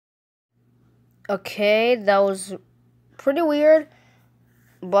Okay, that was pretty weird,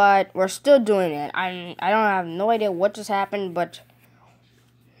 but we're still doing it. I don't have no idea what just happened, but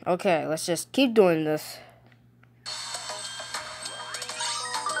okay, let's just keep doing this.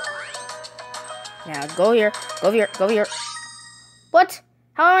 Now go here, go here, go here. What?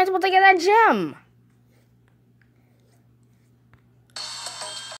 How am I supposed to get that gem?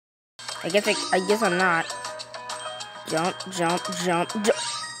 I guess I'm not. Jump, jump, jump, jump.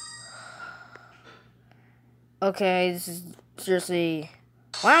 Okay, this is seriously.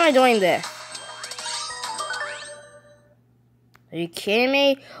 Why am I doing this? Are you kidding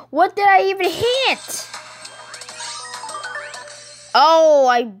me? What did I even hit? Oh,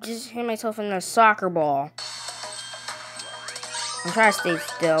 I just hit myself in the soccer ball. I'm trying to stay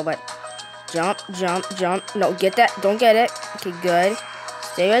still, but jump, jump, jump. No, get that. Don't get it. Okay, good.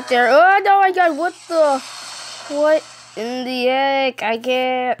 Stay right there. Oh, no, my God. What in the heck? I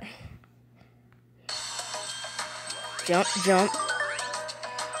can't. Jump, jump.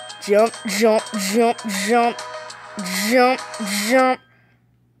 Jump, jump, jump, jump. Jump, jump.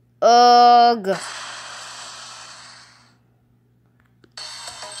 Ugh.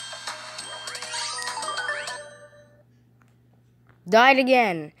 Died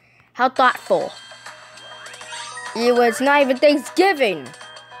again. How thoughtful. It was not even Thanksgiving.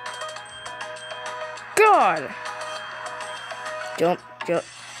 God. Jump, jump.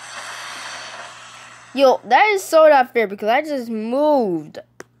 Yo, that is so not fair because I just moved.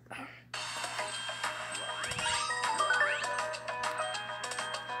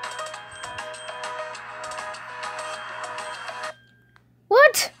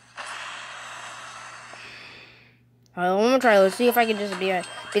 What? Alright, one more try. Let's see if I can just be that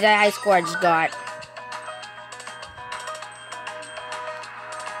high score I just got.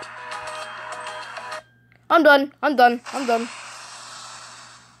 I'm done. I'm done. I'm done.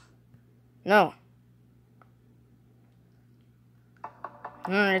 No.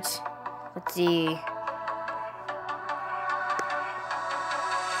 Alright. Let's see.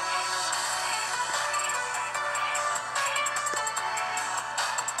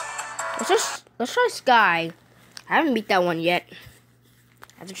 Let's try Sky. I haven't beat that one yet.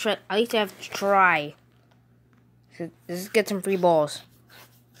 I have to try. At least I have to try. So let's get some free balls.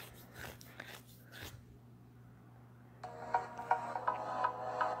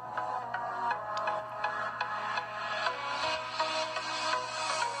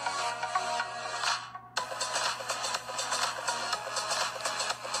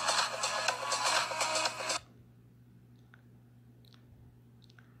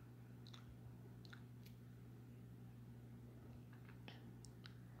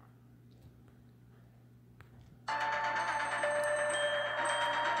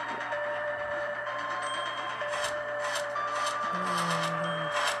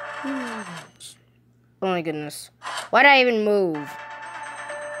 Oh my goodness. Why did I even move?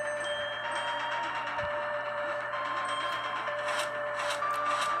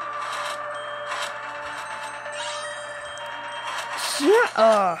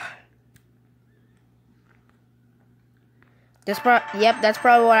 Yeah. That's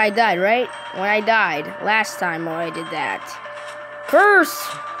probably what I died, right? When I died last time when I did that. Curse!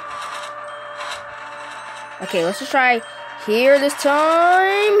 Okay, let's just try here this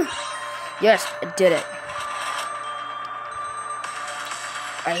time. Yes, I did it.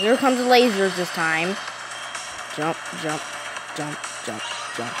 Alright, here comes the lasers this time. Jump, jump, jump, jump,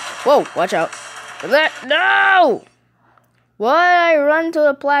 jump. Whoa, watch out. No! Why I run to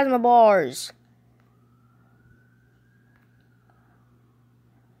the plasma bars?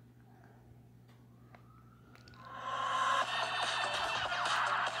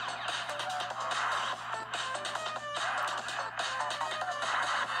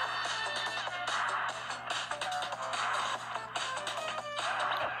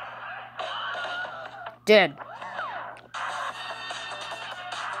 Dead.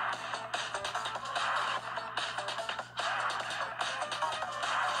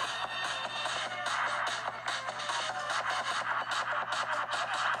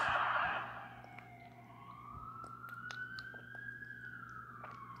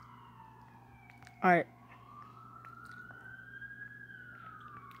 Alright.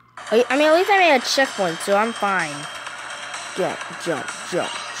 I mean, at least I made a checkpoint, so I'm fine. Jump, jump,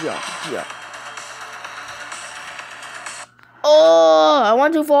 jump, jump, jump. Oh, I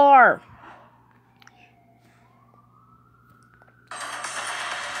went too far.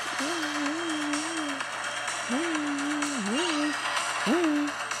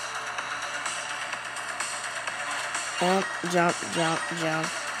 Jump, jump, jump, jump,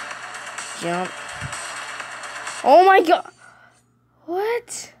 jump. Oh my God.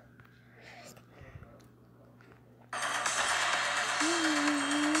 What?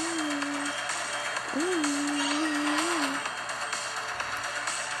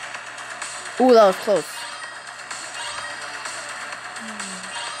 Ooh, that was close.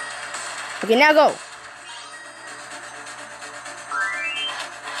 Okay, now go.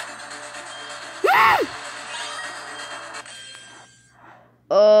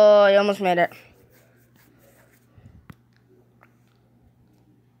 Oh, I almost made it.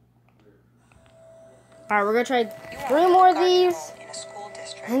 Alright, we're gonna try 3 more of these.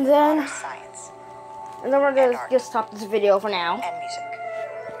 And then we're gonna just stop this video for now. And music.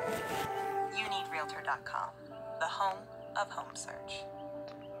 YouNeedRealtor.com, the home of home search.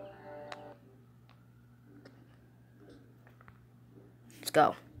 Let's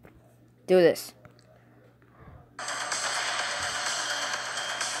go. Do this.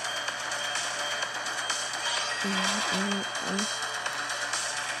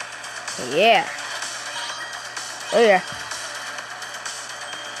 Yeah. Oh yeah.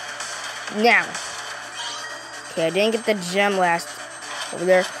 Now. Okay, I didn't get the gem last over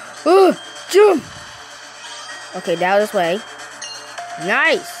there. Ooh, jump. Okay, down this way.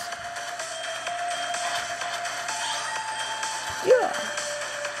 Nice. Yeah.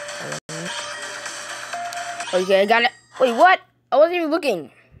 Okay, I got it. Wait, what? I wasn't even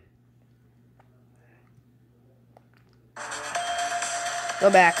looking. Go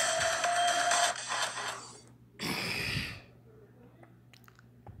back.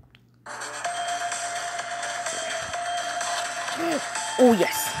 Oh,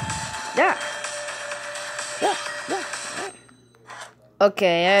 yes. Yeah.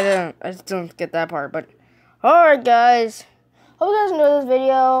 Okay, I just don't get that part, but alright, guys. Hope you guys enjoyed this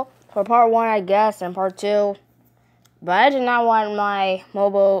video for part 1, I guess, and part 2. But I did not want my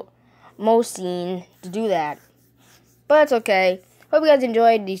Mosine to do that. But it's okay. Hope you guys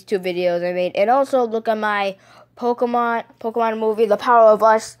enjoyed these 2 videos I made. And also look at my Pokemon movie, The Power of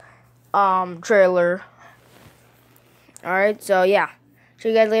Us trailer. Alright, so yeah. See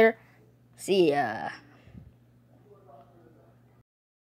you guys later. See ya.